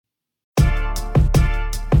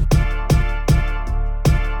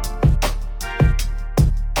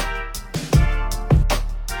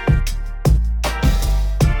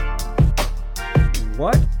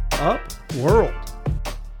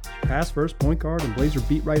pass first point guard and Blazer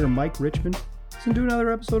beat writer Mike Richmond. Listen to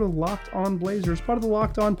another episode of Locked On Blazers, part of the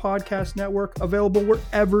Locked On Podcast Network, available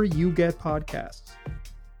wherever you get podcasts.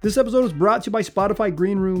 This episode is brought to you by Spotify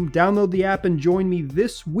Green Room. Download the app and join me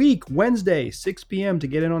this week, Wednesday, 6 p.m. to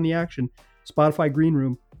get in on the action. Spotify Green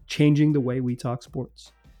Room, changing the way we talk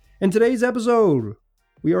sports. In today's episode,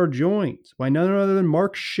 we are joined by none other than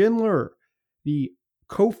Mark Schindler, the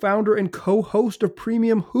co-founder and co-host of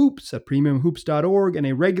Premium Hoops at premiumhoops.org and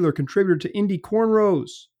a regular contributor to Indie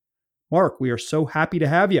Cornrows. Mark, we are so happy to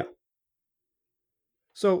have you.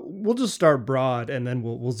 So we'll just start broad and then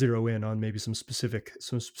we'll zero in on maybe some specific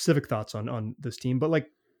thoughts on this team. But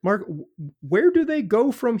like, Mark, where do they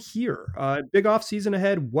go from here? Big off season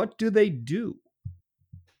ahead. What do they do?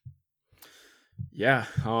 Yeah.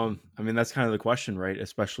 I mean, that's kind of the question, right?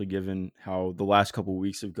 Especially given how the last couple of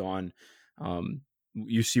weeks have gone.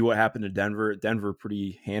 You see what happened to Denver. Denver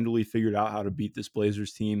pretty handily figured out how to beat this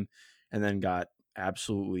Blazers team and then got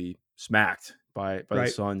absolutely smacked by the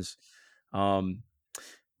Suns.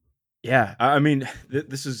 Yeah, I mean,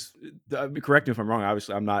 this is, correct me if I'm wrong.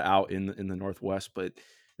 Obviously, I'm not out in the Northwest, but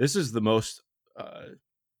this is the most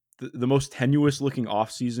tenuous looking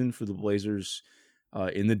offseason for the Blazers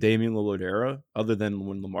in the Damian Lillard era, other than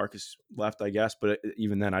when LaMarcus left, I guess. But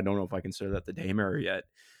even then, I don't know if I consider that the Dame era yet.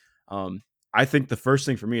 I think the first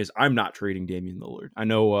thing for me is I'm not trading Damian Lillard. I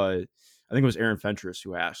know, I think it was Aaron Fentress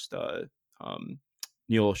who asked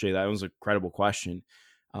Neil O'Shea. That was a credible question.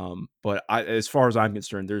 But as far as I'm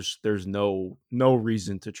concerned, there's no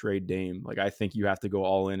reason to trade Dame. Like, I think you have to go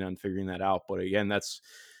all in on figuring that out. But again, that's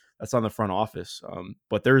on the front office.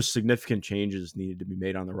 But there's significant changes needed to be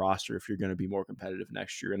made on the roster if you're going to be more competitive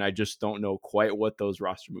next year. And I just don't know quite what those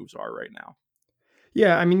roster moves are right now.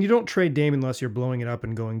 Yeah, I mean, you don't trade Dame unless you're blowing it up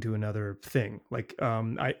and going to another thing. Like,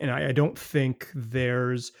 I don't think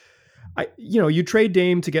there's, you trade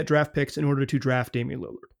Dame to get draft picks in order to draft Damian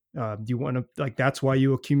Lillard. You want to, like, that's why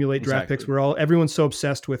you accumulate draft picks. Everyone's so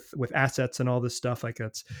obsessed with assets and all this stuff. Like,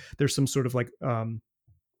 there's some sort of like,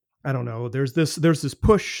 I don't know. There's this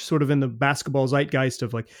push sort of in the basketball zeitgeist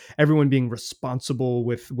of like everyone being responsible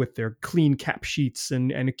with their clean cap sheets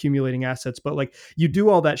and accumulating assets. But like, you do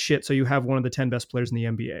all that shit so you have one of the 10 best players in the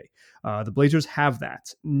NBA. The Blazers have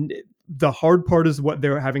that. The hard part is what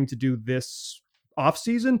they're having to do this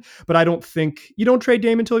offseason, but I don't think you don't trade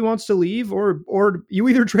Dame until he wants to leave, or you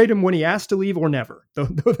either trade him when he asks to leave or never.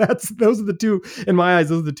 Those are the two, in my eyes,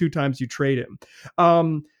 those are the two times you trade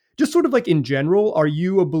him. Just sort of like in general, are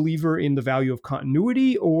you a believer in the value of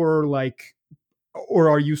continuity, or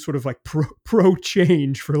are you sort of like pro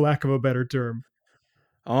change, for lack of a better term?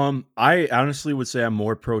 I honestly would say I'm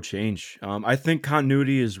more pro change. I think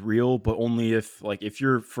continuity is real, but only if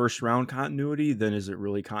you're first round continuity, then is it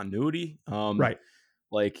really continuity? Right.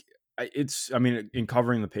 Like I mean, in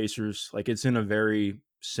covering the Pacers, like it's in a very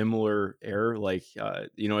similar era. Like,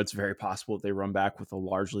 it's very possible that they run back with a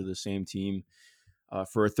largely the same team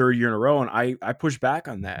for a third year in a row. And I push back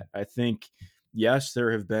on that. I think, yes,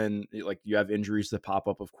 there have been, like, you have injuries that pop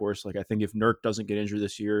up, of course. Like, I think if Nurk doesn't get injured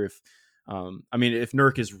this year, if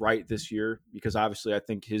Nurk is right this year, because obviously I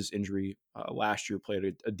think his injury last year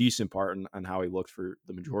played a decent part on how he looked for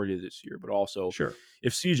the majority of this year. But also, sure,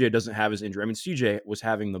 if CJ doesn't have his injury, I mean, CJ was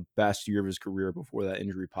having the best year of his career before that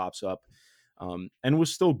injury pops up. And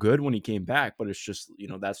was still good when he came back, but it's just,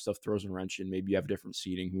 that stuff throws a wrench in. Maybe you have different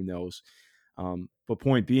seating, who knows? But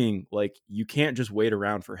point being, like, you can't just wait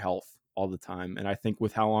around for health all the time. And I think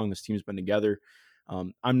with how long this team's been together,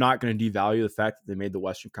 I'm not going to devalue the fact that they made the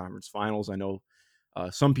Western Conference Finals. I know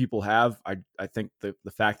some people have. I think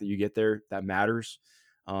the fact that you get there, that matters.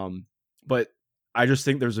 But I just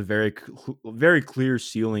think there's a very, very clear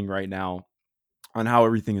ceiling right now on how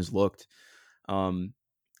everything has looked.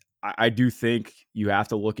 I do think you have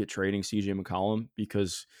to look at trading CJ McCollum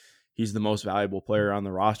because he's the most valuable player on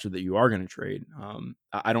the roster that you are going to trade.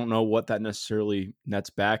 I don't know what that necessarily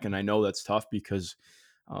nets back, and I know that's tough because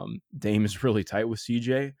Dame is really tight with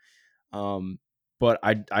CJ. But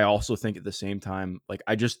I also think at the same time, like,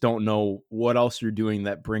 I just don't know what else you're doing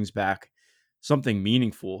that brings back something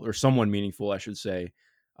meaningful, or someone meaningful, I should say,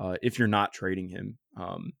 if you're not trading him.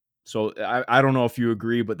 So I don't know if you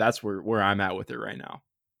agree, but that's where I'm at with it right now.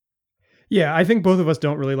 Yeah, I think both of us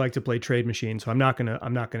don't really like to play trade machines, so I'm not gonna.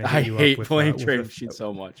 I hate playing trade machines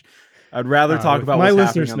so much. I'd rather talk about my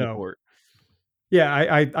what's listeners happening on the court.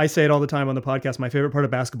 Yeah, I say it all the time on the podcast. My favorite part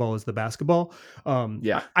of basketball is the basketball.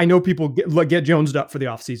 Yeah. I know people get jonesed up for the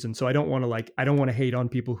offseason, so I don't want to hate on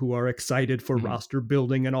people who are excited for Mhm. roster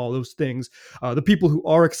building and all those things. The people who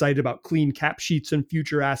are excited about clean cap sheets and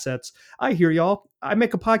future assets, I hear y'all. I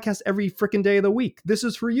make a podcast every freaking day of the week. This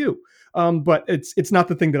is for you. But it's not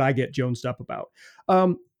the thing that I get jonesed up about.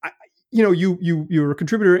 You're a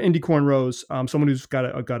contributor at Indie Cornrows, someone who's got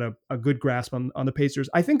a good grasp on the Pacers.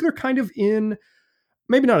 I think they're kind of in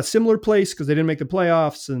maybe not a similar place because they didn't make the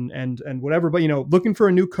playoffs and whatever, but looking for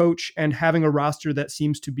a new coach and having a roster that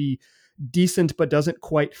seems to be decent but doesn't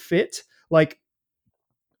quite fit. Like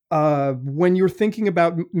when you're thinking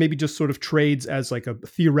about maybe just sort of trades as like a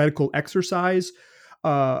theoretical exercise,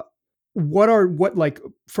 uh, what like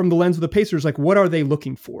from the lens of the Pacers, like what are they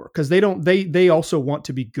looking for? Because they also want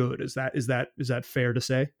to be good. Is that fair to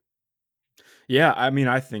say? Yeah, I mean,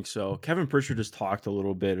 I think so. Kevin Pritchard just talked a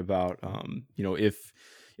little bit about,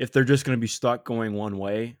 if they're just going to be stuck going one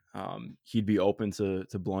way, he'd be open to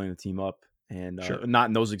blowing the team up, and Sure. not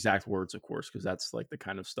in those exact words, of course, because that's like the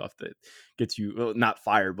kind of stuff that gets you not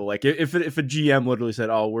fired, but like if a GM literally said,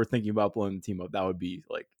 "Oh, we're thinking about blowing the team up," that would be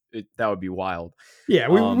like that would be wild. Yeah,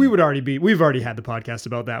 Um, we've already had the podcast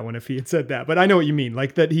about that one if he had said that, but I know what you mean.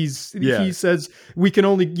 Like that he yeah, says we can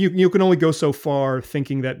only you can only go so far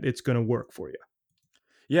thinking that it's going to work for you.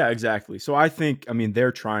 yeah, exactly. So I think, I mean,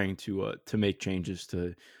 they're trying to make changes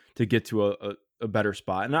to get to a better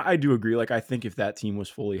spot, and I do agree. Like, I think if that team was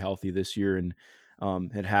fully healthy this year and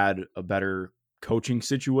had a better coaching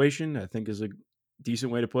situation, I think is a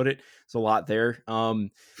decent way to put it. It's a lot there.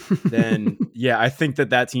 Then yeah, I think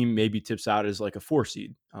that team maybe tips out as like a 4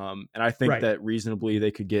 seed, and I think Right. that reasonably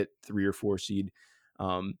they could get 3 or 4 seed.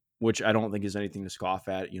 Which I don't think is anything to scoff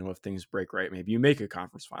at. If things break right, maybe you make a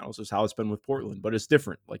conference finals. Is how it's been with Portland, but it's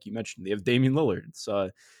different. Like you mentioned, they have Damian Lillard. It's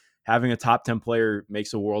having a top 10 player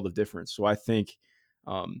makes a world of difference. So I think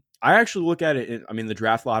I actually look at it. I mean, the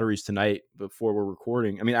draft lotteries tonight before we're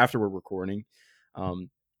recording. I mean, after we're recording,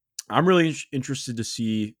 um, I'm really interested to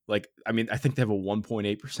see. Like, I mean, I think they have a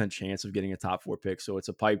 1.8% chance of getting a top 4 pick. So it's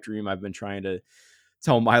a pipe dream. I've been trying to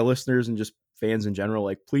tell my listeners and just fans in general,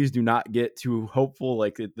 like, please do not get too hopeful.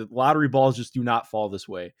 Like the lottery balls just do not fall this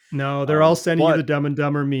way. No, they're all sending you the But Dumb and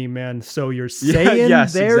Dumber meme, man. So you're yeah, saying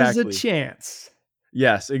yes, there's a exactly. chance.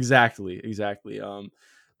 Yes, exactly.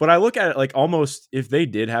 But I look at it like almost if they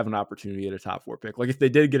did have an opportunity at a top 4 pick, like if they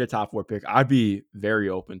did get a top 4 pick, I'd be very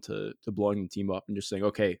open to blowing the team up and just saying,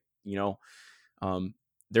 okay, um,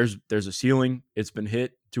 there's a ceiling. It's been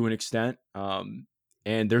hit to an extent.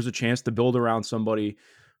 And there's a chance to build around somebody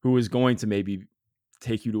who is going to maybe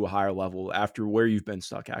take you to a higher level after where you've been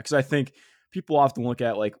stuck at. Because I think people often look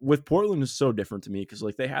at like with Portland is so different to me because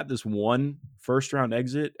like they had this one first round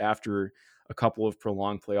exit after a couple of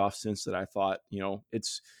prolonged playoff stints that I thought,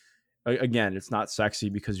 it's again, it's not sexy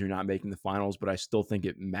because you're not making the finals, but I still think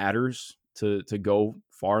it matters to go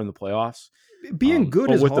far in the playoffs. Being good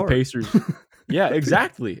But is with the hard. Pacers, yeah,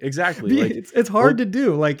 exactly. Like, It's hard well, to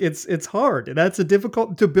do. Like it's hard. That's a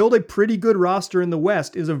difficult to build a pretty good roster in the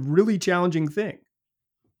West is a really challenging thing.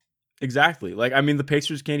 exactly. Like, I mean, the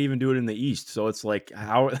Pacers can't even do it in the East, so it's like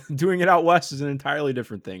how doing it out West is an entirely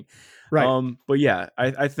different thing. Right. But yeah,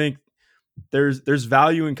 I think there's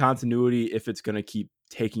value in continuity if it's going to keep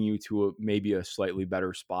taking you to maybe a slightly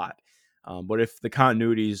better spot. But if the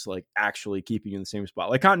continuity is like actually keeping you in the same spot,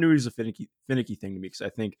 like continuity is a finicky thing to me because I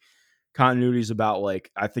think continuity is about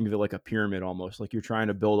like I think of it like a pyramid almost, like you're trying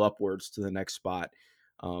to build upwards to the next spot.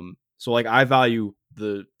 So like I value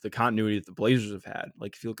the continuity that the Blazers have had.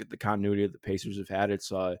 Like if you look at the continuity that the Pacers have had,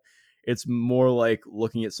 it's more like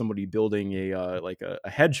looking at somebody building a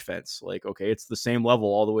hedge fence. Like, okay, it's the same level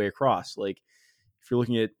all the way across. Like if you're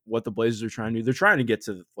looking at what the Blazers are trying to do, they're trying to get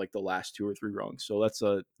to like the last 2 or 3 rungs. So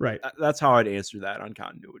Right. that's how I'd answer that on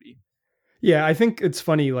continuity. Yeah, I think it's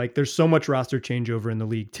funny. Like, there's so much roster changeover in the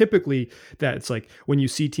league. Typically, that it's like when you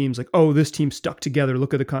see teams like, oh, this team stuck together.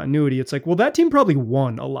 Look at the continuity. It's like, well, that team probably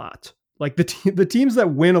won a lot. Like the teams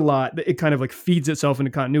that win a lot, it kind of like feeds itself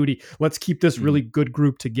into continuity. Let's keep this really Mhm. good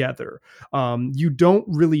group together. You don't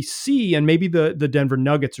really see, and maybe the Denver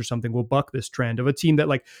Nuggets or something will buck this trend of a team that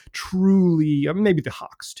like truly, maybe the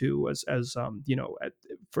Hawks too, as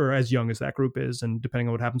for as young as that group is, and depending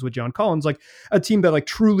on what happens with John Collins, like a team that like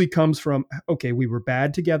truly comes from, okay, we were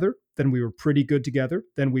bad together, then we were pretty good together,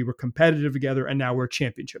 then we were competitive together, and now we're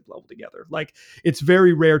championship level together. Like it's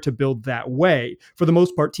very rare to build that way. For the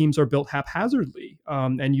most part, teams are built haphazardly,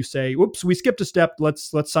 and you say, "Oops, we skipped a step.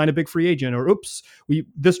 Let's sign a big free agent," or "Oops,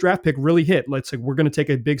 this draft pick really hit. We're going to take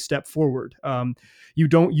a big step forward." You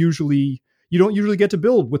don't usually you don't usually get to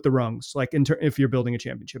build with the rungs, like if you're building a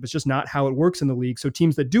championship. It's just not how it works in the league. So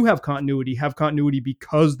teams that do have continuity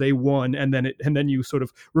because they won, and then you sort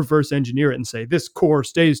of reverse engineer it and say this core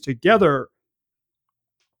stays together.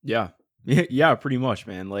 Yeah. Yeah, pretty much,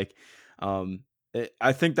 man. Like,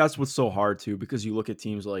 I think that's what's so hard too, because you look at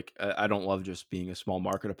teams like, I don't love just being a small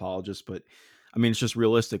market apologist, but I mean, it's just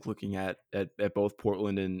realistic looking at both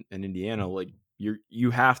Portland and Indiana. Like, you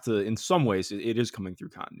have to, in some ways, it is coming through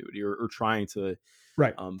continuity or trying to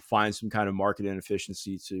Right. find some kind of market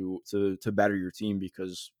inefficiency to better your team.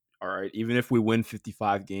 Because, all right, even if we win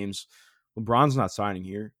 55 games, LeBron's not signing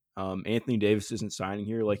here. Anthony Davis isn't signing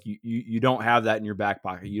here. Like, you don't have that in your back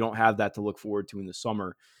pocket. You don't have that to look forward to in the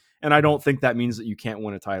summer. And I don't think that means that you can't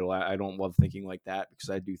win a title. I don't love thinking like that, because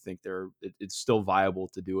I do think it's still viable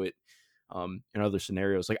to do it in other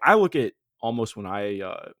scenarios. Like, I look at almost when I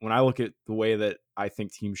look at the way that I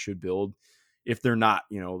think teams should build, if they're not,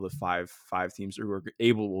 the five teams who are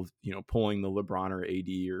able of, pulling the LeBron or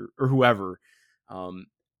AD or whoever,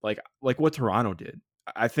 like what Toronto did.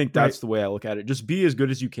 I think that's the way I look at it. Just be as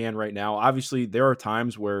good as you can right now. Obviously, there are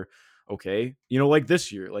times where, okay, like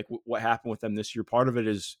this year, like what happened with them this year, part of it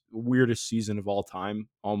is weirdest season of all time,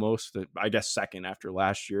 almost. I guess second after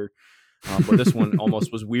last year. But this one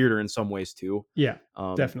almost was weirder in some ways too. Yeah,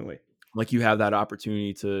 definitely. Like, you have that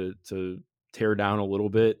opportunity to tear down a little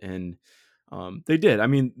bit, and they did. I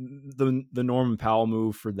mean, the Norman Powell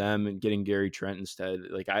move for them and getting Gary Trent instead,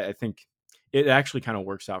 like I think it actually kind of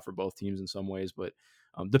works out for both teams in some ways, but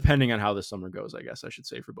depending on how the summer goes, I guess I should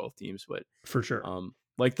say for both teams. But for sure,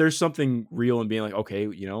 like, there's something real in being like, okay,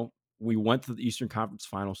 we went to the Eastern Conference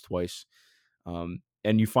Finals twice.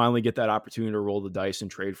 And you finally get that opportunity to roll the dice and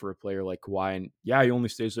trade for a player like Kawhi. And yeah, he only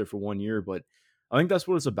stays there for 1 year, but I think that's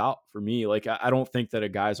what it's about for me. Like, I don't think that a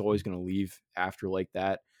guy's always going to leave after like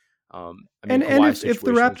that. I mean, and if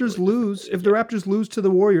the Raptors really lose, if the Raptors lose to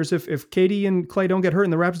the Warriors, if KD and Clay don't get hurt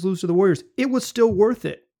and the Raptors lose to the Warriors, it was still worth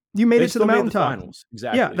it. You made it to the mountaintop. Finals.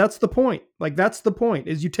 Exactly. Yeah, that's the point. Like, that's the point,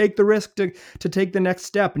 is you take the risk to take the next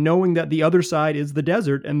step, knowing that the other side is the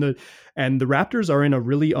desert, and the Raptors are in a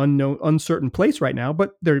really uncertain place right now,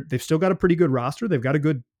 but they've still got a pretty good roster. They've got a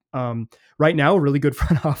good right now, a really good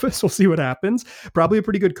front office. We'll see what happens. Probably a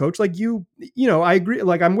pretty good coach. Like, I agree.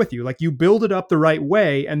 Like, I'm with you. Like, you build it up the right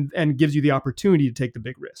way and gives you the opportunity to take the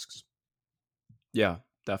big risks. Yeah,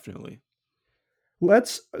 definitely.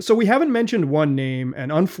 So we haven't mentioned one name,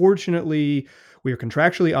 and unfortunately we are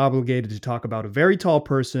contractually obligated to talk about a very tall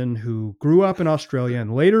person who grew up in Australia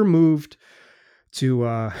and later moved to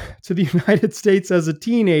the United States as a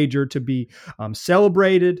teenager to be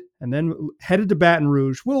celebrated, and then headed to Baton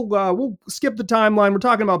Rouge. We'll skip the timeline. We're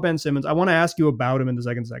talking about Ben Simmons. I want to ask you about him in the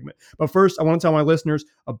second segment, but first I want to tell my listeners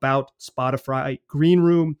about Spotify Green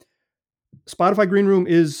Room. Spotify Green Room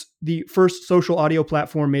is the first social audio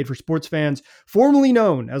platform made for sports fans, formerly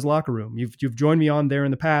known as Locker Room. You've joined me on there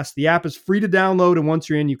in the past. The app is free to download, and once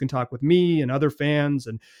you're in, you can talk with me and other fans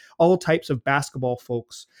and all types of basketball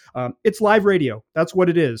folks. It's live radio. That's what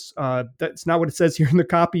it is. That's not what it says here in the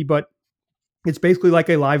copy, but it's basically like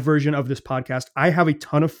a live version of this podcast. I have a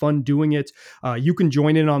ton of fun doing it. You can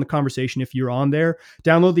join in on the conversation if you're on there.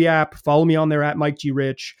 Download the app. Follow me on there at Mike G.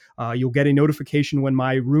 Rich. You'll get a notification when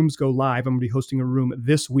my rooms go live. I'm going to be hosting a room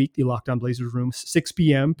this week, the Locked On Blazers room, 6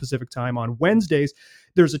 p.m. Pacific time on Wednesdays.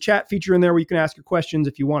 There's a chat feature in there where you can ask your questions.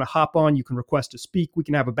 If you want to hop on, you can request to speak. We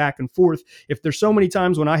can have a back and forth. If there's so many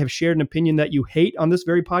times when I have shared an opinion that you hate on this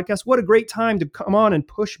very podcast, what a great time to come on and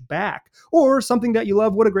push back. Or something that you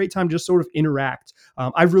love, what a great time to just sort of interact.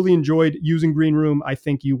 I've really enjoyed using Green Room. I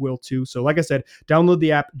think you will too. So like I said, download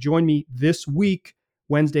the app. Join me this week,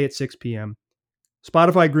 Wednesday at 6 p.m.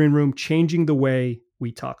 Spotify Green Room, changing the way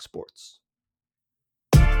we talk sports.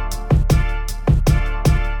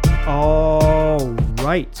 All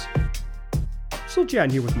right. Still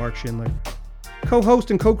chatting here with Mark Schindler,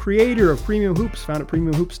 co-host and co-creator of Premium Hoops, found at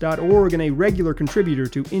premiumhoops.org, and a regular contributor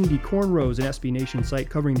to Indy Cornrows, an SB Nation site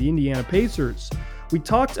covering the Indiana Pacers. We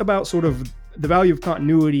talked about sort of the value of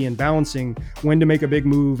continuity and balancing when to make a big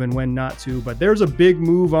move and when not to, but there's a big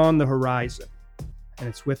move on the horizon, and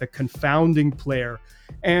it's with a confounding player.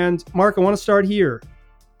 And Mark, I want to start here.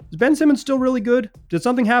 Is Ben Simmons still really good? Did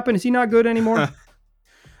something happen? Is he not good anymore?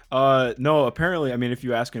 No, apparently, I mean, if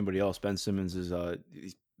you ask anybody else, Ben Simmons is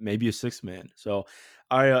maybe a sixth man. So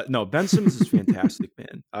no, Ben Simmons is fantastic,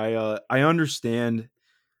 man. I understand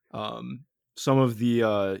some of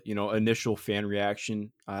the initial fan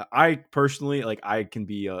reaction. I personally, like, I can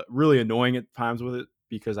be really annoying at times with it,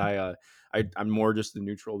 because I'm more just a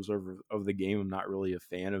neutral observer of the game. I'm not really a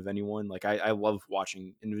fan of anyone. Like, I love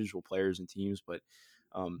watching individual players and teams, but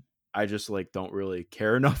I just like don't really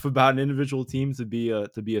care enough about an individual team to be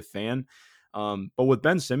a fan. But with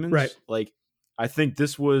Ben Right. Simmons, like I think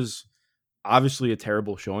this was obviously a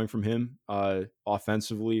terrible showing from him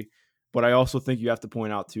offensively, but I also think you have to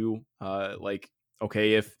point out too, like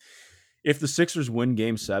okay, if the Sixers win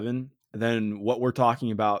Game 7, then what we're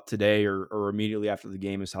talking about today or immediately after the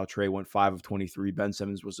game is how Trey went 5 of 23. Ben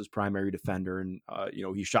Simmons was his primary defender, and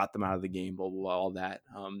he shot them out of the game, blah blah blah, all that.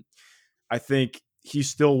 I think he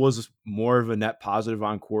still was more of a net positive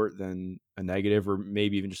on court than a negative, or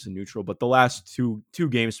maybe even just a neutral. But the last two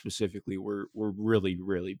games specifically were really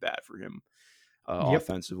really bad for him Yep.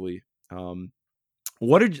 offensively.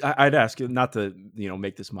 What did I'd ask you not to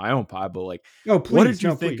make this my own pod, but like, Oh, what did please. you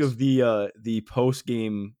No, think please. of the post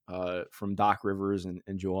game from Doc Rivers and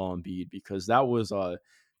Joel Embiid? Because that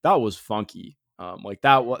was funky. Like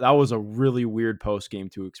that was a really weird post game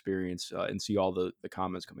to experience and see all the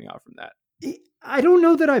comments coming out from that. I don't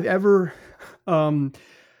know that I've ever, um,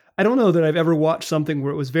 I don't know that I've ever watched something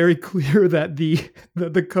where it was very clear that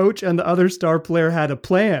the coach and the other star player had a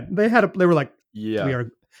plan. They were like, we Yeah,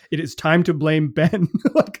 are. It is time to blame Ben.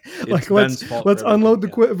 it's Let's Ben's fault for everything. unload the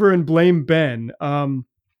Yeah, quiver and blame Ben.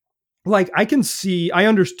 Like I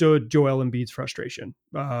understood Joel Embiid's frustration.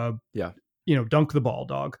 yeah, Dunk the ball,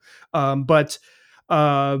 dog. But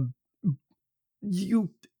uh, you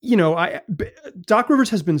you know I Doc Rivers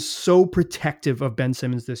has been so protective of Ben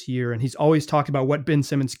Simmons this year, and he's always talked about what Ben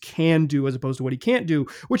Simmons can do as opposed to what he can't do,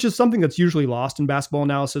 which is something that's usually lost in basketball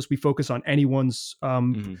analysis. We focus on anyone's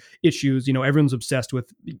hmm issues. Everyone's obsessed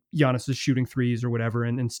with Giannis's shooting threes or whatever,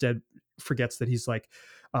 and instead forgets that he's like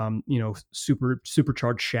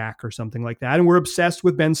supercharged Shaq or something like that. And we're obsessed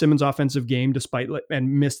with Ben Simmons' offensive game, despite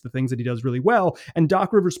and miss the things that he does really well. And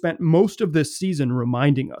Doc Rivers spent most of this season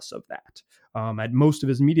reminding us of that at most of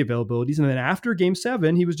his media availabilities. And then after Game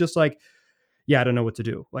 7, he was just like, "Yeah, I don't know what to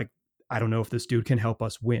do. Like, I don't know if this dude can help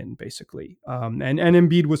us win," basically. And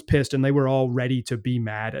Embiid was pissed, and they were all ready to be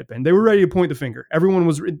mad at Ben. They were ready to point the finger.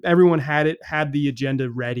 Everyone had the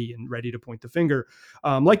agenda ready and ready to point the finger.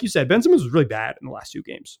 Like you said, Ben Simmons was really bad in the last 2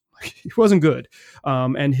 games. He wasn't good.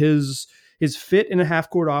 And his fit in a half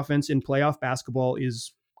court offense in playoff basketball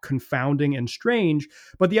is confounding and strange.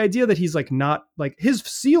 But the idea that he's like not like his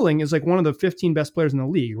ceiling is like one of the 15 best players in the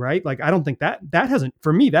league, right? Like I don't think that hasn't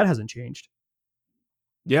for me that hasn't changed.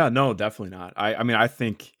 yeah. No, definitely not. I mean, I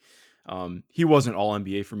think he wasn't all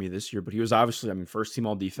NBA for me this year, but he was obviously, I mean, first team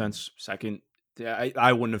all defense, second.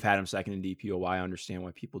 I wouldn't have had him second in DPOY. I understand why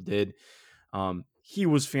people did. He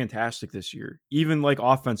was fantastic this year, even like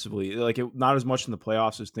offensively, like not as much in the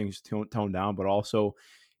playoffs as things toned down, but also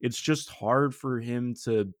it's just hard for him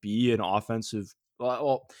to be an offensive.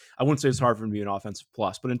 Well, I wouldn't say it's hard for him to be an offensive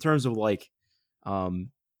plus, but in terms of like, um,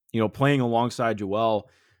 playing alongside Joel,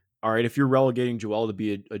 all right, if you're relegating Joel to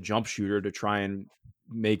be a jump shooter to try and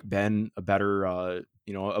make Ben a better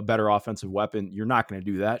offensive weapon, you're not going to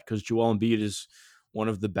do that because Joel Embiid is one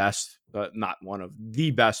of the best, not one of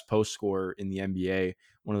the best post scorer in the NBA,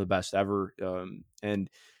 one of the best ever. And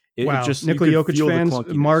it Wow, just, you Nikola could Jokic feel the fans,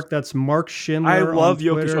 clunkiness. That's Mark I Schindler on love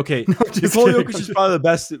Jokic. Twitter. Okay, No, just Nikola kidding. Jokic is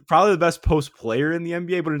probably the best post player in the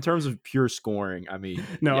NBA, but in terms of pure scoring, I mean,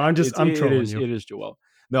 No, yeah, I'm trolling you. it is Joel.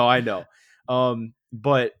 No, I know.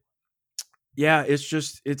 But yeah,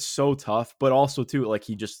 it's so tough, but also too, like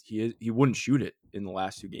he wouldn't shoot it in the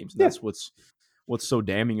last 2 games, and Yeah, that's what's so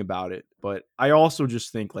damning about it. But I also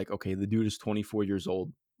just think like, okay, the dude is 24 years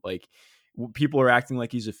old. Like people are acting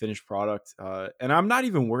like he's a finished product, and I'm not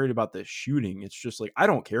even worried about the shooting. It's just like I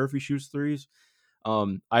don't care if he shoots threes.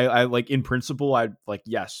 I like in principle, I'd like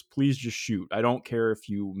yes, please just shoot. I don't care if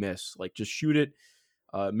you miss. Like just shoot it.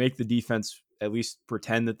 Make the defense at least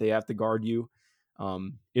pretend that they have to guard you.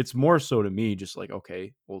 It's more so to me, just like,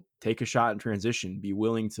 okay, well, take a shot in transition, be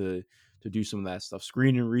willing to do some of that stuff,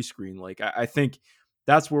 screen and rescreen. Like I think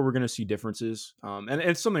that's where we're going to see differences. And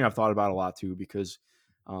it's something I've thought about a lot too, because,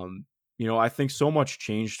 I think so much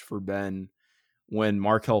changed for Ben when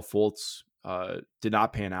Markelle Fultz did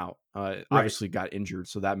not pan out. right. Obviously got injured,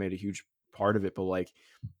 so that made a huge part of it. But like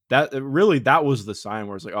that was the sign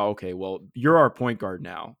where it's like, oh, okay, well, you're our point guard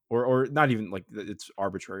now, or not even like it's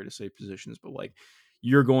arbitrary to say positions, but like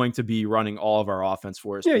you're going to be running all of our offense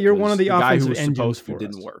for us Yeah, you're one of because the the guy who offensive was engines supposed to for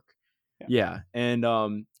didn't us. work. Yeah. Yeah,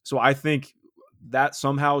 and so I think that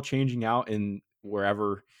somehow changing out in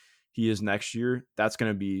wherever he is next year, that's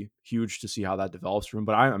going to be huge to see how that develops for him.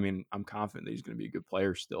 But I mean, I'm confident that he's going to be a good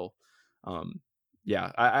player still. Um,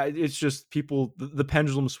 yeah, it's just people, the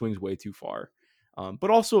pendulum swings way too far. But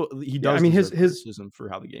also he Yeah, I does mean deserve his criticism for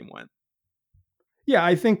how the game went. yeah,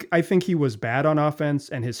 I think he was bad on offense,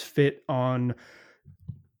 and his fit on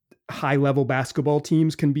high level basketball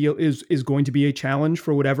teams can be is going to be a challenge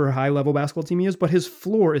for whatever high level basketball team he is, but his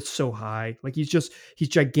floor is so high. Like he's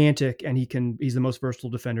gigantic, and he's the most versatile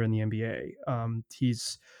defender in the NBA.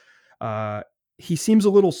 Uh, he seems a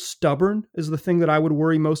little stubborn is the thing that I would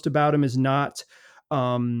worry most about him. Is not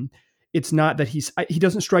um, it's not that he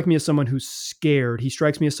doesn't strike me as someone who's scared. He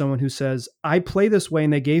strikes me as someone who says, I play this way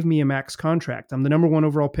and they gave me a max contract. I'm the number one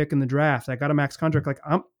overall pick in the draft. I got a max contract. Like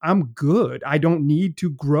I'm good. I don't need to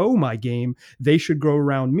grow my game. They should grow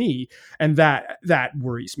around me. And that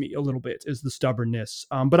worries me a little bit, is the stubbornness.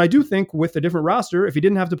 But I do think with a different roster, if he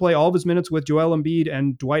didn't have to play all of his minutes with Joel Embiid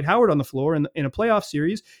and Dwight Howard on the floor in a playoff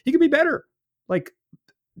series, he could be better. Like,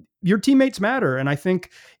 your teammates matter. And I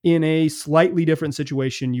think in a slightly different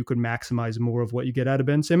situation, you could maximize more of what you get out of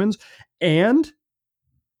Ben Simmons. And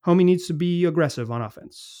homie needs to be aggressive on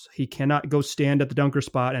offense. He cannot go stand at the dunker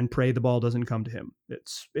spot and pray the ball doesn't come to him.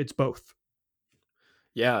 It's both.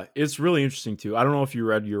 Yeah, it's really interesting too. I don't know if you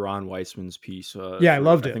read Ron Weissman's piece. Yeah, I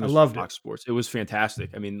loved it. I think I it was loved Fox it. Sports. It was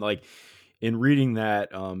fantastic. I mean, like in reading that,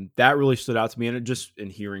 that really stood out to me, and it just in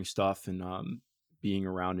hearing stuff and being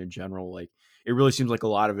around in general, like it really seems like a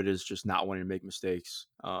lot of it is just not wanting to make mistakes.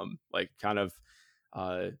 Like kind of,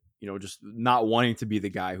 uh, just not wanting to be the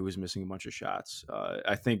guy who is missing a bunch of shots.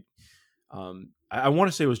 I think I want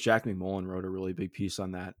to say it was Jack McMullen wrote a really big piece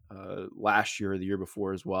on that last year or the year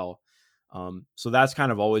before as well. So that's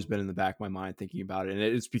kind of always been in the back of my mind thinking about it. And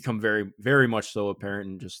it's become very, very much so apparent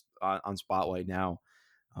and just on Spotlight now.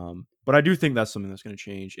 But I do think that's something that's going to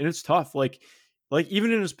change. And it's tough. Like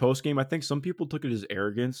even in his post game, I think some people took it as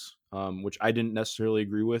arrogance, which I didn't necessarily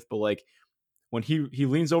agree with. But like when he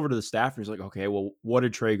leans over to the staff and he's like, okay, well, what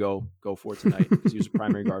did Trey go for tonight? Because he was a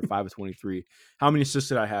primary guard, 5 of 23. How many assists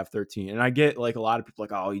did I have? 13. And I get like a lot of people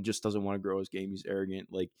like, oh, he just doesn't want to grow his game. He's arrogant.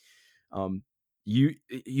 Like,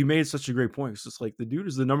 you made such a great point. It's just like the dude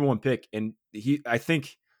is the number one pick, and I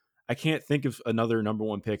can't think of another number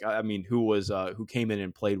one pick. I mean, who came in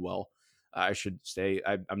and played well. I should say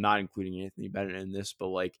I'm not including Anthony Bennett in this, but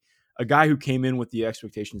like a guy who came in with the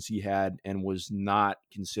expectations he had and was not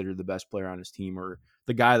considered the best player on his team or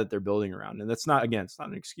the guy that they're building around. And that's not, again, it's not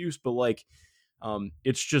an excuse, but like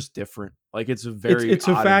it's just different. Like it's a very it's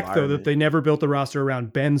a fact though that they never built the roster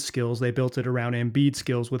around Ben's skills. They built it around Embiid's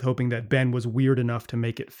skills with hoping that Ben was weird enough to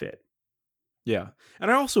make it fit. Yeah. And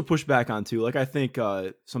I also push back on too. Like I think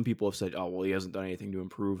some people have said, oh, well, he hasn't done anything to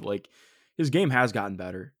improve. Like his game has gotten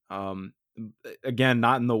better. Again,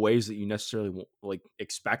 not in the ways that you necessarily like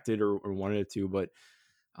expected or wanted it to, but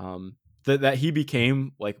that he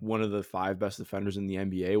became like one of the 5 best defenders in the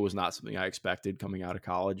NBA was not something I expected coming out of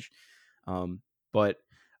college. But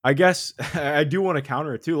I guess I do want to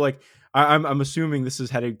counter it too. Like I'm assuming this is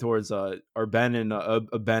heading towards our Ben and a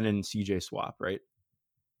Ben and CJ swap, right?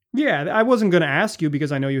 Yeah, I wasn't going to ask you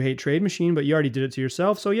because I know you hate Trade Machine, but you already did it to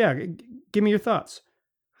yourself. So yeah, give me your thoughts.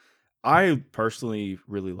 I personally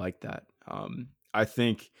really like that. I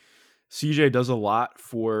think CJ does a lot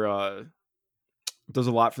for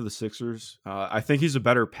the Sixers. I think he's a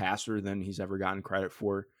better passer than he's ever gotten credit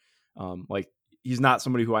for. Like he's not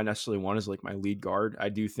somebody who I necessarily want as like my lead guard. I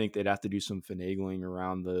do think they'd have to do some finagling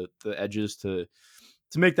around the edges to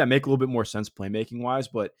make that make a little bit more sense playmaking wise.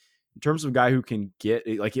 But in terms of a guy who can get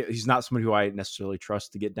like, he's not somebody who I necessarily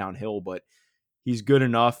trust to get downhill, but he's good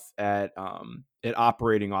enough at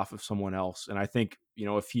operating off of someone else. And I think,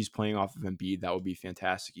 if he's playing off of Embiid, that would be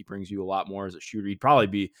fantastic. He brings you a lot more as a shooter. He'd probably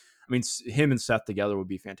be, I mean, him and Seth together would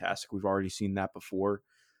be fantastic. We've already seen that before.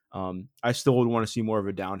 I still would want to see more of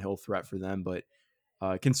a downhill threat for them, but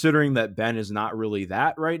considering that Ben is not really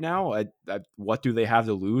that right now, what do they have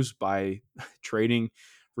to lose by trading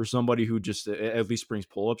for somebody who just at least brings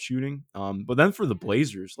pull-up shooting? But then for the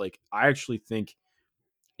Blazers, like I actually think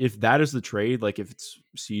if that is the trade, like if it's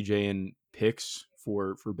CJ and picks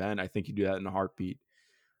for Ben, I think you do that in a heartbeat.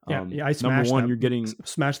 Yeah, I smashed number one, that. you're getting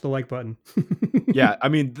smash the like button. yeah, I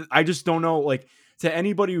mean, I just don't know. Like to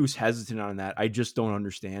anybody who's hesitant on that, I just don't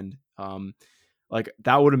understand. Like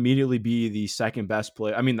that would immediately be the second best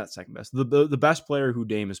player. I mean, not second best, the best player who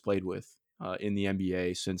Dame has played with in the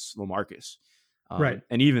NBA since LaMarcus. Right.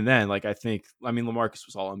 And even then, like LaMarcus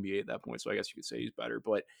was all NBA at that point, so I guess you could say he's better.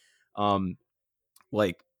 But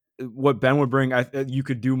like what Ben would bring, you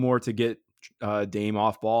could do more to get Dame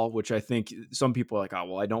off ball, which I think some people are like, oh,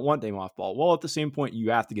 well, I don't want Dame off ball. Well, at the same point, you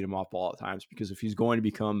have to get him off ball at times because if he's going to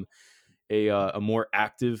become a more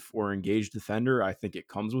active or engaged defender, I think it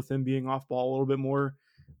comes with him being off ball a little bit more.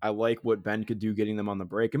 I like what Ben could do getting them on the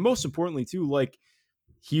break. And most importantly, too, like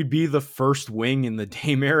he'd be the first wing in the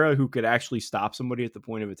Dame era who could actually stop somebody at the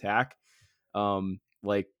point of attack.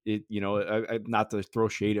 Like it, not to throw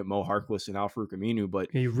shade at Mo Harkless and Al-Farouq Aminu, but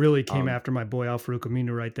He really came um, after my boy Al-Farouq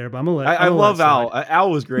Aminu right there, but I'm gonna I let it love slide. Al. Al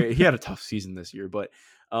was great. He had a tough season this year, but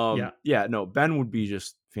Yeah. yeah, no, Ben would be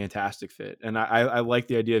just fantastic fit. And I like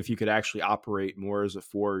the idea if you could actually operate more as a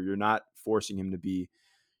four, you're not forcing him to be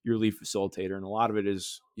your lead facilitator. And a lot of it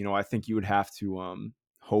is, I think you would have to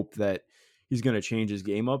hope that he's going to change his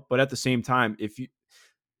game up. But at the same time, if you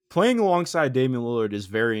playing alongside Damian Lillard is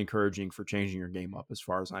very encouraging for changing your game up, as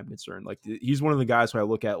far as I'm concerned. Like he's one of the guys who I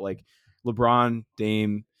look at, like LeBron,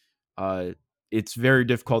 Dame. It's very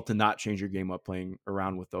difficult to not change your game up playing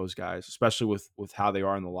around with those guys, especially with how they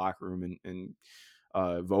are in the locker room and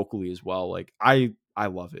vocally as well. Like I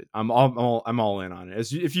love it. I'm all in on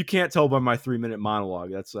it. If you can't tell by my 3-minute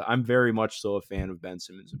monologue, I'm very much so a fan of Ben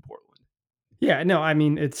Simmons in Portland. Yeah, no, I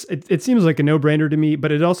mean it seems like a no-brainer to me,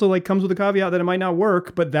 but it also like comes with a caveat that it might not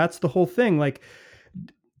work, but that's the whole thing. Like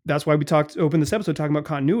that's why we open this episode talking about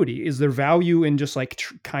continuity. Is there value in just like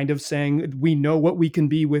kind of saying we know what we can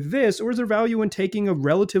be with this, or is there value in taking a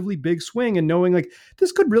relatively big swing and knowing like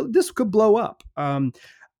this could blow up?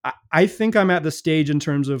 I think I'm at the stage in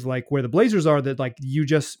terms of like where the Blazers are that like you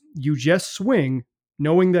just swing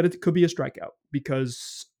knowing that it could be a strikeout,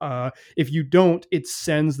 because if you don't, it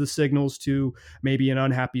sends the signals to maybe an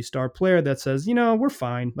unhappy star player that says, we're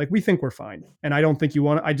fine. Like we think we're fine. And I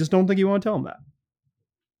just don't think you want to tell them that.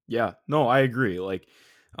 Yeah, no, I agree. Like,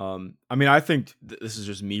 I mean, I think this is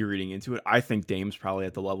just me reading into it. I think Dame's probably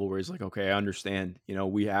at the level where he's like, okay, I understand.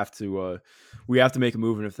 We have to make a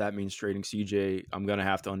move, and if that means trading CJ, I'm gonna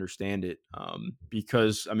have to understand it.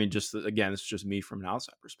 Because I mean, just again, it's just me from an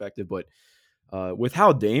outside perspective, but with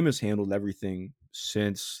how Dame has handled everything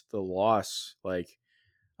since the loss, like,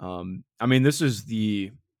 I mean, this is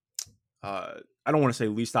the I don't want to say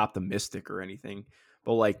least optimistic or anything.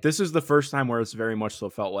 But like this is the first time where it's very much so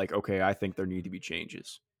felt like, okay, I think there need to be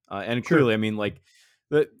changes. And Sure. clearly, I mean, like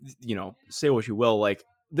say what you will, like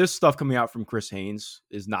this stuff coming out from Chris Haynes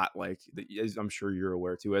is not like, as I'm sure you're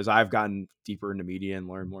aware too, as I've gotten deeper into media and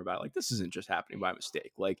learned more about it, like this isn't just happening by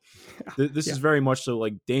mistake. Like this is very much so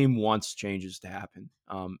like Dame wants changes to happen.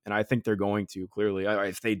 And I think they're going to clearly.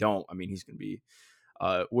 If they don't, I mean, he's going to be.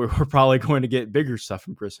 We're probably going to get bigger stuff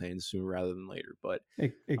from Chris Haynes sooner rather than later. But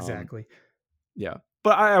exactly. Yeah.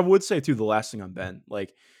 But I would say too, the last thing on Ben,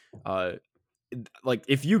 like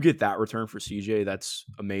if you get that return for CJ, that's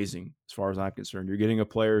amazing as far as I'm concerned. You're getting a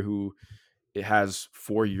player who it has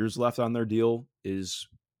 4 years left on their deal, is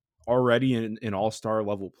already an all-star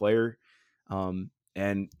level player,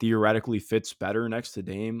 and theoretically fits better next to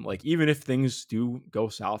Dame. Like even if things do go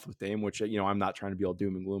south with Dame, which I'm not trying to be all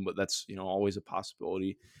doom and gloom, but that's always a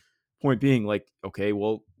possibility. Point being, like, okay,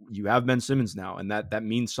 well, you have Ben Simmons now, and that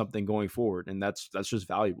means something going forward, and that's just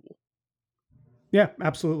valuable. Yeah,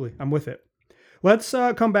 absolutely. I'm with it. Let's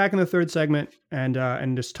come back in the third segment and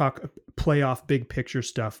just talk playoff big picture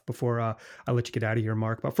stuff before I let you get out of here,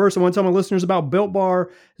 Mark. But first, I want to tell my listeners about Built Bar.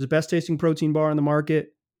 It's the best tasting protein bar on the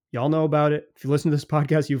market. Y'all know about it. If you listen to this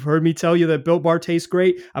podcast, you've heard me tell you that Built Bar tastes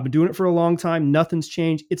great. I've been doing it for a long time. Nothing's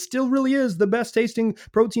changed. It still really is the best tasting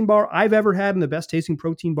protein bar I've ever had, and the best tasting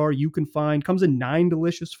protein bar you can find. Comes in 9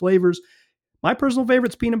 delicious flavors. My personal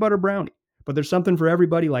favorite's peanut butter brownie, but there's something for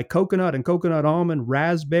everybody like coconut and coconut almond,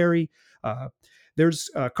 raspberry. There's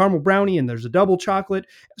caramel brownie, and there's a double chocolate,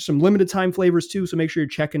 some limited time flavors too. So make sure you're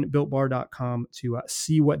checking builtbar.com to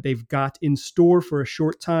see what they've got in store for a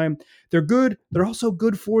short time. They're good. They're also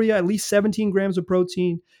good for you. At least 17 grams of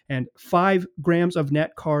protein and 5 grams of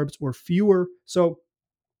net carbs or fewer. So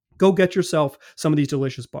go get yourself some of these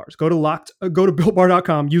delicious bars. Go to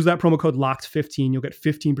builtbar.com. Use that promo code LOCKED15. You'll get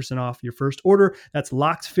 15% off your first order. That's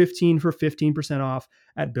LOCKED15 for 15% off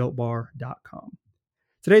at builtbar.com.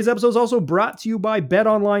 Today's episode is also brought to you by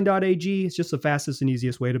betonline.ag. It's just the fastest and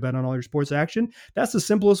easiest way to bet on all your sports action. That's the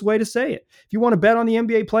simplest way to say it. If you want to bet on the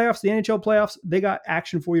NBA playoffs, the NHL playoffs, they got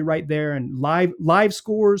action for you right there, and live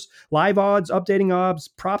scores, live odds, updating odds,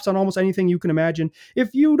 props on almost anything you can imagine.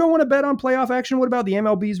 If you don't want to bet on playoff action, what about the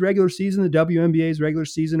MLB's regular season, the WNBA's regular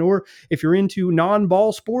season, or if you're into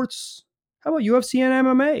non-ball sports, how about UFC and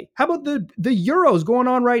MMA? How about the Euros going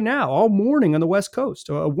on right now, all morning on the West Coast?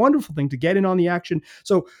 A wonderful thing to get in on the action.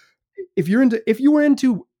 So if you were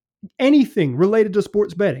into anything related to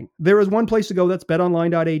sports betting, there is one place to go. That's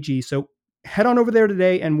betonline.ag. So head on over there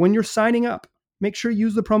today, and when you're signing up, make sure you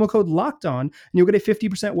use the promo code LOCKEDON, and you'll get a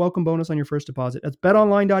 50% welcome bonus on your first deposit. That's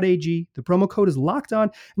betonline.ag. The promo code is LOCKEDON,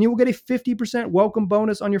 and you will get a 50% welcome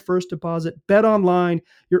bonus on your first deposit. BetOnline,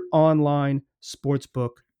 your online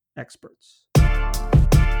sportsbook experts.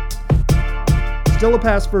 Still a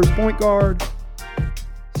pass first point guard.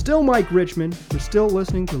 still Mike Richmond. You're still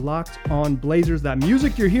listening to Locked On Blazers. That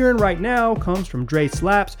music you're hearing right now comes from Dre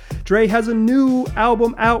Slaps. Dre has a new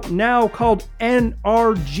album out now called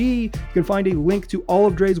NRG. You can find a link to all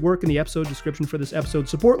of Dre's work in the episode description for this episode.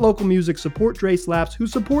 Support local music, support Dre Slaps, who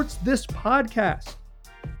supports this podcast.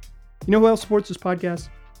 You know who else supports this podcast?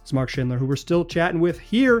 It's Mark Schindler, who we're still chatting with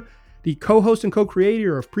here, the co-host and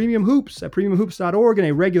co-creator of Premium Hoops at premiumhoops.org and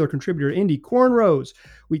a regular contributor to Indie Cornrows.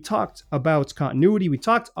 We talked about continuity. We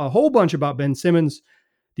talked a whole bunch about Ben Simmons,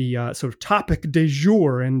 the sort of topic du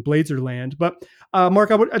jour in Blazerland. But Mark,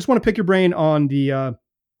 I just want to pick your brain on the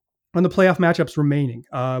playoff matchups remaining.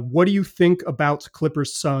 What do you think about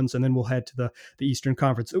Clippers Suns? And then we'll head to the Eastern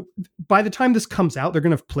Conference. By the time this comes out, they're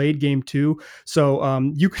going to have played game 2. So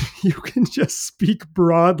you can just speak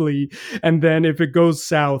broadly. And then if it goes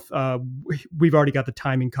south, we've already got the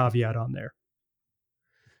timing caveat on there.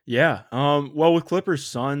 Yeah. Well, with Clippers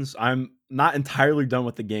Suns, I'm not entirely done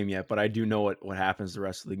with the game yet, but I do know what happens the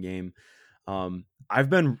rest of the game.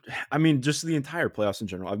 Just the entire playoffs in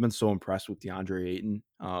general, I've been so impressed with DeAndre Ayton.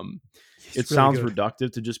 It sounds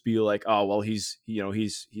reductive to just be like, oh, well, he's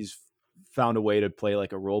found a way to play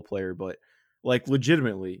like a role player, but like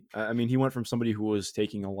legitimately, he went from somebody who was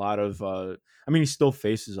taking a lot of, he still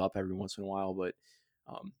faces up every once in a while, but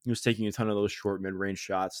he was taking a ton of those short mid-range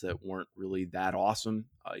shots that weren't really that awesome.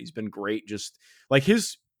 He's been great. Just like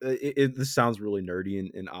this sounds really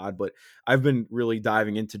nerdy and odd, but I've been really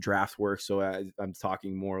diving into draft work. So I'm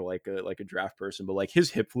talking more like a draft person, but like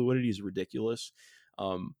his hip fluidity is ridiculous.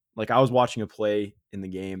 Like I was watching a play in the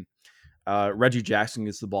game. Reggie Jackson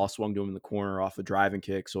gets the ball swung to him in the corner off a driving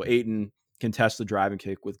kick. So Ayton contests the driving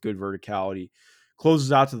kick with good verticality,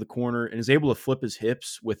 closes out to the corner, and is able to flip his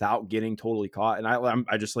hips without getting totally caught. And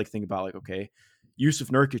I just like think about like, okay, Yusuf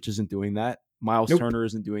Nurkic isn't doing that. Miles Turner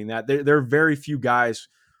isn't doing that. There are very few guys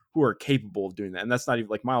who are capable of doing that. And that's not even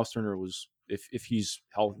like Miles Turner was, if he's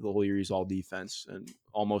healthy the whole year, he's all defense and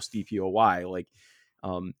almost DPOY. Like,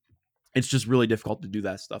 it's just really difficult to do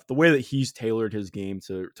that stuff. The way that he's tailored his game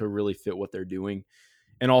to really fit what they're doing.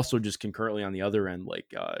 And also just concurrently on the other end,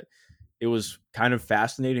 like, it was kind of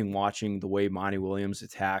fascinating watching the way Monty Williams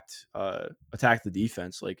attacked the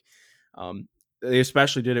defense. Like, they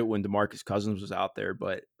especially did it when DeMarcus Cousins was out there,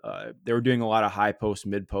 but they were doing a lot of high post,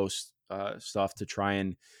 mid post stuff to try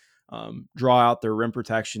and draw out their rim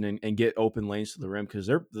protection and get open lanes to the rim, because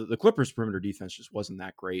the Clippers perimeter defense just wasn't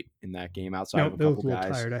that great in that game outside of a couple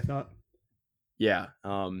guys. Tired, I thought. Yeah.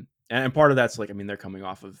 And part of that's like, they're coming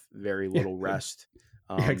off of very little rest.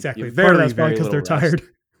 Yeah, exactly. Part of that's probably because they're tired.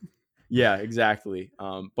 Yeah, exactly.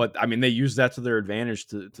 But they used that to their advantage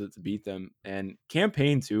to beat them. And Cam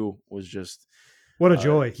Payne too was just what a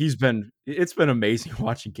joy. It's been amazing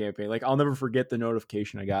watching Cam Payne. Like, I'll never forget the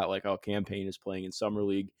notification I got, like, oh, Cam Payne is playing in summer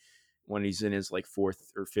league when he's in his like 4th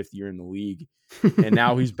or 5th year in the league. And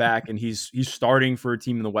now he's back and he's starting for a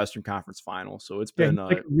team in the Western Conference Final. So it's been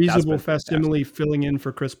like reasonable facsimile filling in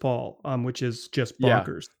for Chris Paul, which is just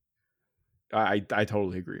bonkers. Yeah. I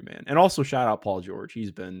totally agree, man. And also shout out Paul George.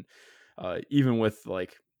 He's been even with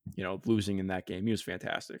like, losing in that game, he was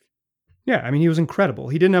fantastic. Yeah, he was incredible.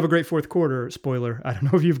 He didn't have a great fourth quarter. Spoiler. I don't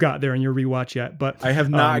know if you've got there in your rewatch yet, but I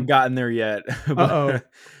have not gotten there yet. Paul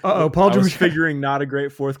George. I was figuring not a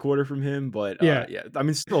great fourth quarter from him, but yeah.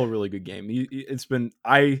 Still a really good game.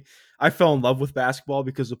 I fell in love with basketball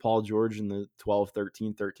because of Paul George and the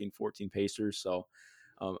 12-13, 13-14 Pacers. So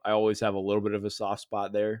I always have a little bit of a soft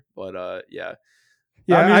spot there, but yeah.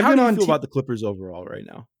 How do you feel about the Clippers overall right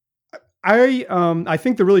now? I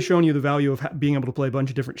think they're really showing you the value of being able to play a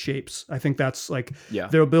bunch of different shapes. I think that's like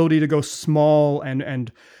their ability to go small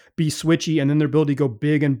and be switchy, and then their ability to go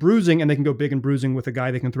big and bruising, and they can go big and bruising with a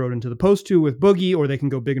guy they can throw it into the post to with Boogie, or they can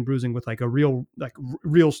go big and bruising with like a real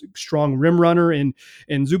strong rim runner in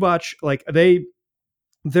Zubac. Like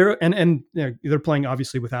they're playing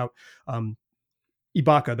obviously without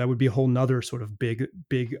Ibaka. That would be a whole nother sort of big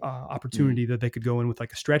opportunity that they could go in with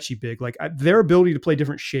like a stretchy big. Like their ability to play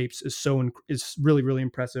different shapes is really, really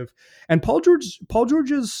impressive. And Paul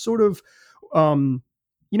George's sort of,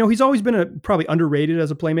 he's always been probably underrated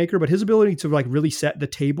as a playmaker, but his ability to like really set the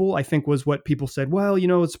table, I think, was what people said, well,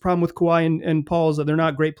 it's a problem with Kawhi and Paul is that they're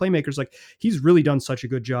not great playmakers. Like he's really done such a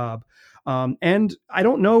good job. And I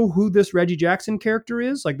don't know who this Reggie Jackson character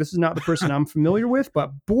is. Like, this is not the person I'm familiar with,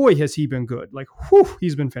 but boy, has he been good. Like,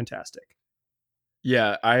 he's been fantastic.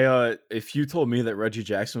 Yeah. If you told me that Reggie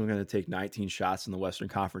Jackson was going to take 19 shots in the Western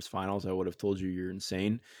Conference Finals, I would have told you you're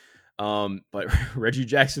insane. But Reggie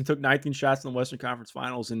Jackson took 19 shots in the Western Conference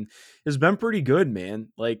Finals and has been pretty good, man.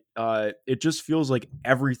 Like, it just feels like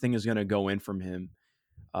everything is going to go in from him,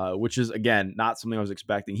 which is, again, not something I was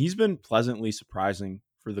expecting. He's been pleasantly surprising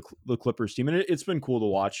for the Clippers team, and it's been cool to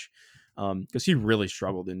watch because he really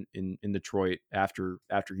struggled in Detroit after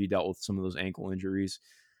he dealt with some of those ankle injuries.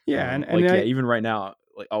 Yeah, and Like, yeah, I even right now,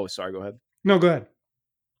 like, oh, sorry, go ahead. no, go ahead.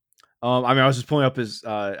 I mean, I was just pulling up his.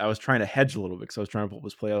 I was trying to hedge a little bit because I was trying to pull up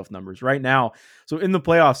his playoff numbers right now. So in the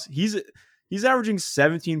playoffs, he's averaging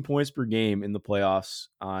 17 points per game in the playoffs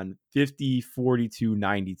on 50, 42,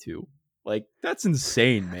 92. Like, that's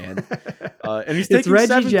insane, man. And he's It's taking Reggie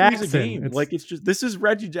 7 threes a Jackson. game. Like, it's just this is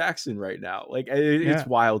Reggie Jackson right now. Like, it's Yeah.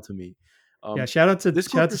 wild to me. Yeah, This shout out to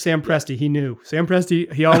Clippers, Sam yeah, Presti. He knew. Sam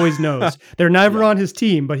Presti, he always knows. They're never yeah. on his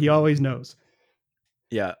team, but he always knows.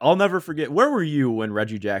 Yeah, I'll never forget. Where were you when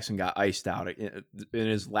Reggie Jackson got iced out in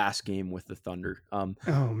his last game with the Thunder? Oh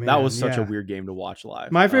That was man, such a yeah. weird game to watch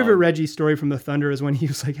live. My favorite Reggie story from the Thunder is when he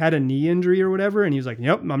was like had a knee injury or whatever, and he was like,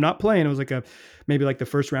 "Yep, I'm not playing." It was like maybe like the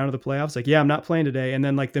first round of the playoffs. Like, yeah, I'm not playing today. And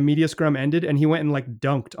then like the media scrum ended, and he went and like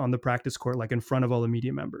dunked on the practice court like in front of all the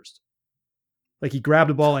media members. Like he grabbed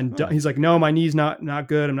a ball and Huh. he's like, "No, my knee's not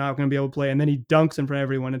good. I'm not going to be able to play." And then he dunks in front of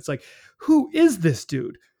everyone. It's like, who is this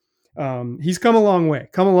dude? He's come a long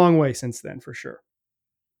way since then for sure.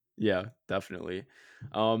 Yeah, definitely.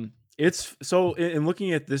 It's so in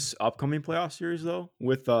looking at this upcoming playoff series though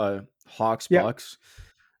with Hawks Yeah, Bucks.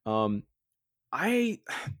 Um, I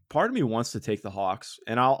part of me wants to take the Hawks,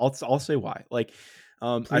 and I'll say why. Like,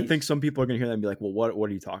 I think please. some people are gonna hear that and be like, "Well, what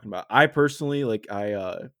are you talking about?" I personally like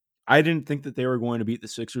I didn't think that they were going to beat the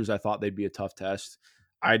Sixers. I thought they'd be a tough test.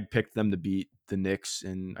 I'd picked them to beat the Knicks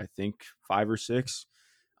in I think 5 or 6,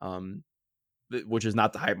 um, which is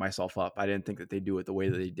not to hype myself up. I didn't think that they'd do it the way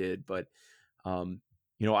that they did, but um,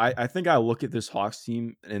 I think I look at this Hawks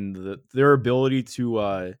team and their ability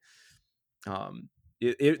to um,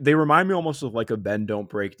 they remind me almost of like a bend don't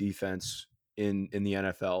break defense in the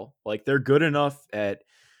NFL. Like they're good enough at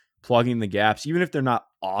plugging the gaps, even if they're not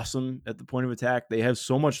awesome at the point of attack. They have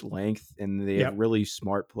so much length, and they have Yep. really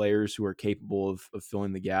smart players who are capable of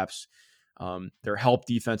filling the gaps. Their help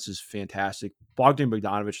defense is fantastic. Bogdan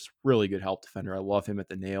Bogdanovic is a really good help defender. I love him at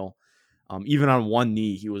the nail. Even on one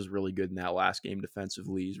knee, he was really good in that last game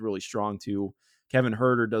defensively. He's really strong too. Kevin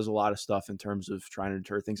Herter does a lot of stuff in terms of trying to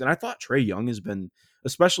deter things. And I thought Trae Young has been,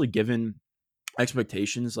 especially given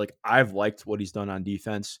expectations, like I've liked what he's done on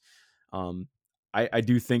defense. Um, I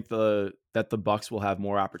do think that the Bucks will have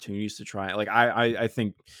more opportunities to try. Like I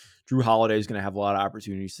think Drew Holiday is going to have a lot of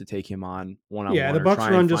opportunities to take him on one on Yeah, one the or Bucks try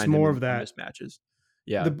and run just find him more in of that. mismatches.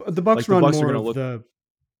 Yeah, The Bucks like the run Bucks are more going to of look.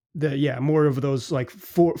 the yeah, more of those like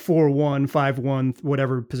 4-4-1, 5-1,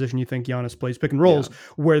 whatever position you think Giannis plays, pick and rolls, Yeah,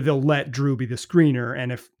 where they'll let Drew be the screener,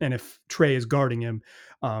 and if Trey is guarding him,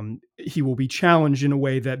 he will be challenged in a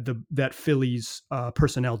way that that Phillies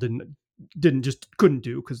personnel didn't just couldn't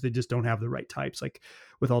do because they just don't have the right types. Like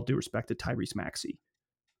with all due respect to Tyrese Maxey.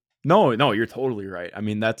 no, you're totally right. I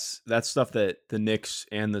mean, that's stuff that the Knicks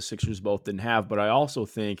and the Sixers both didn't have. But I also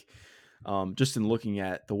think, just in looking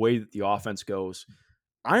at the way that the offense goes,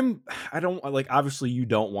 I don't like, obviously you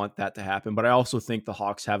don't want that to happen, but I also think the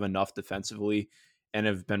Hawks have enough defensively and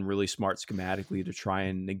have been really smart schematically to try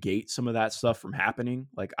and negate some of that stuff from happening.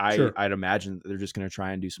 Like Sure. I'd imagine that they're just going to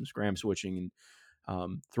try and do some scram switching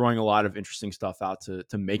and throwing a lot of interesting stuff out to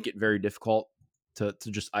make it very difficult to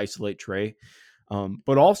just isolate Trey.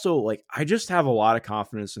 But also, like, I just have a lot of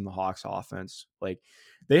confidence in the Hawks offense. Like,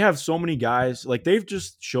 they have so many guys. Like, they've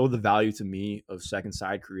just showed the value to me of second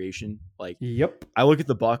side creation. Like, Yep. I look at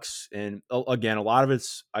the Bucks, and again, a lot of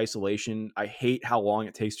it's isolation. I hate how long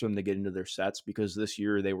it takes for them to get into their sets because this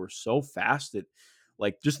year they were so fast that,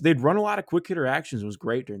 like, just they'd run a lot of quick hitter actions. It was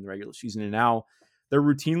great during the regular season, and now they're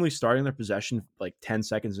routinely starting their possession like 10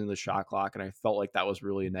 seconds into the shot clock, and I felt like that was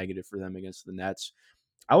really a negative for them against the Nets.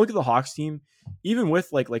 I look at the Hawks team, even with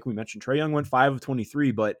like we mentioned, Trae Young went 5 of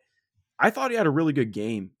 23, but I thought he had a really good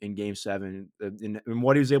game in Game 7 and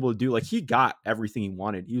what he was able to do. Like he got everything he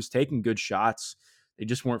wanted. He was taking good shots; they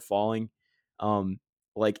just weren't falling. Um,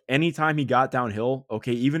 like anytime he got downhill,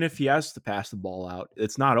 okay, even if he has to pass the ball out,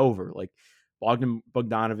 it's not over. Like Bogdan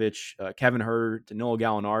Bogdanovic, Kevin Herter, Danilo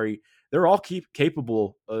Gallinari, they're all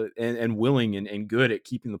capable and willing and good at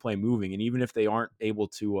keeping the play moving. And even if they aren't able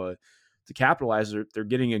to capitalize, they're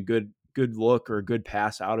getting a good look or a good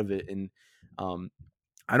pass out of it. And um,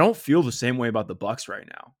 I don't feel the same way about the Bucks right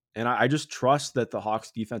now. And I just trust that the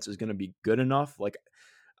Hawks defense is going to be good enough. Like,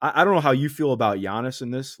 I don't know how you feel about Giannis in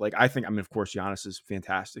this. Like, I mean, of course, Giannis is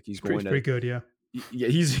fantastic. He's It's going to, pretty good. Yeah. yeah,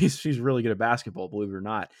 he's really good at basketball, believe it or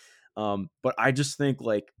not. But I just think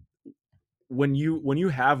like when you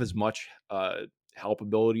have as much help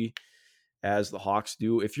ability as the Hawks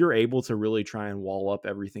do, if you're able to really try and wall up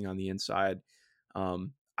everything on the inside,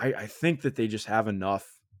 I think that they just have enough.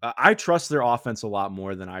 I trust their offense a lot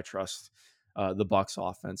more than I trust the Bucks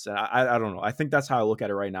offense. And I don't know. I think that's how I look at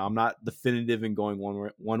it right now. I'm not definitive in going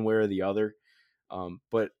one way or the other.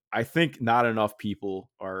 But I think not enough people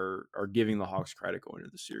are giving the Hawks credit going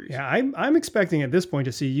into the series. Yeah, I'm expecting at this point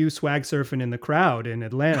to see you swag surfing in the crowd in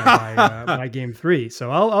Atlanta by Game 3.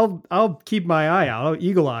 So I'll keep my eye out. I'll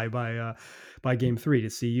eagle eye by Game 3 to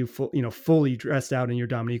see you fully dressed out in your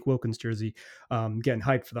Dominique Wilkins jersey, getting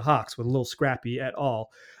hyped for the Hawks with a little scrappy at all.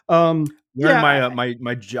 Wearing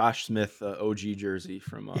my Josh Smith OG jersey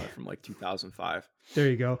from like 2005. There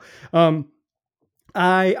you go.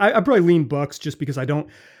 I probably lean Bucks just because I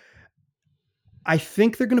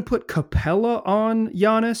think they're going to put Capella on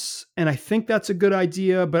Giannis, and I think that's a good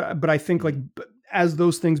idea. But I think like as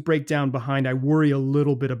those things break down behind, I worry a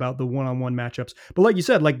little bit about the one-on-one matchups. But like you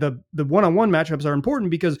said, like the one-on-one matchups are important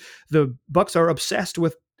because the Bucks are obsessed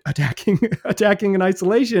with attacking in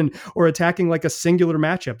isolation or attacking like a singular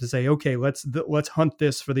matchup to say, okay, let's hunt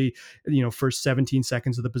this for the first 17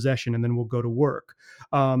 seconds of the possession, and then we'll go to work.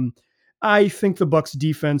 I think the Bucks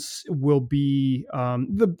defense will be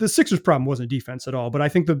the Sixers problem wasn't defense at all, but I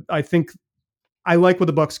think I like what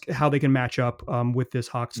the Bucks, how they can match up with this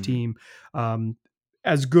Hawks team.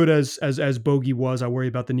 As good as Bogey was, I worry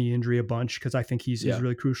about the knee injury a bunch because I think he's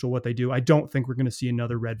really crucial what they do. I don't think we're going to see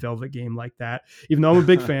another red velvet game like that, even though I'm a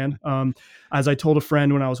big fan. As I told a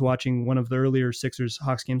friend when I was watching one of the earlier Sixers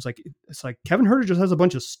Hawks games, like it's like Kevin Huerter just has a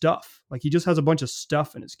bunch of stuff. Like he just has a bunch of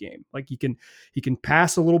stuff in his game. Like he can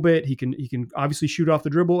pass a little bit. He can obviously shoot off the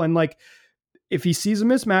dribble, and like if he sees a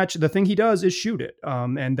mismatch, the thing he does is shoot it.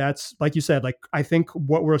 And that's, like you said, like I think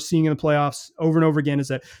what we're seeing in the playoffs over and over again is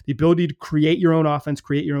that the ability to create your own offense,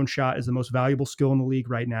 create your own shot is the most valuable skill in the league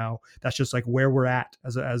right now. That's just like where we're at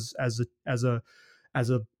as a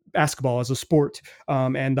basketball, as a sport.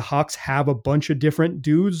 And the Hawks have a bunch of different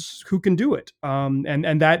dudes who can do it.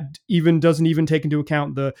 And that even doesn't even take into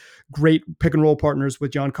account the great pick and roll partners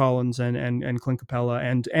with John Collins and Clint Capella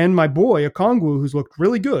and my boy Okongwu, who's looked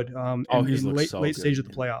really good in the late stage of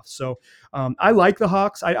the playoffs. So I like the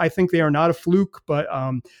Hawks. I think they are not a fluke, but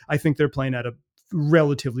I think they're playing at a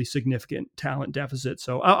relatively significant talent deficit.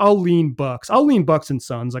 So I'll lean Bucks. I'll lean Bucks and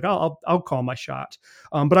Suns. Like I'll call my shot.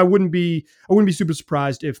 But I wouldn't be super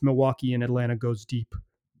surprised if Milwaukee and Atlanta goes deep.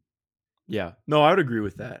 Yeah, no, I would agree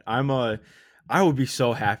with that. I would be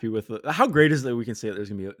so happy with it. How great is that we can say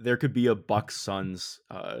that there could be a Bucks Suns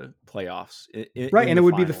playoffs, right? And it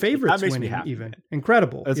would finals. be the favorites winning, happy, even man.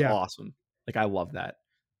 Incredible. That's awesome. Like I love that.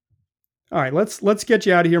 All right, let's get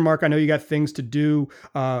you out of here, Mark. I know you got things to do.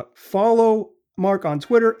 Follow Mark on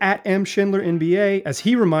Twitter at MSchindlerNBA, as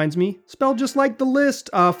he reminds me, spelled just like the list.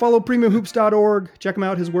 Follow premiumhoops.org. Check him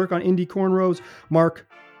out, his work on Indie Cornrows. Mark,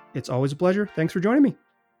 it's always a pleasure. Thanks for joining me.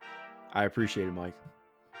 I appreciate it, Mike.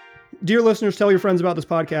 Dear listeners, tell your friends about this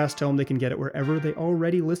podcast. Tell them they can get it wherever they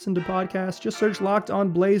already listen to podcasts. Just search Locked On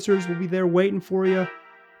Blazers. We'll be there waiting for you.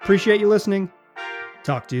 Appreciate you listening.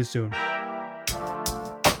 Talk to you soon.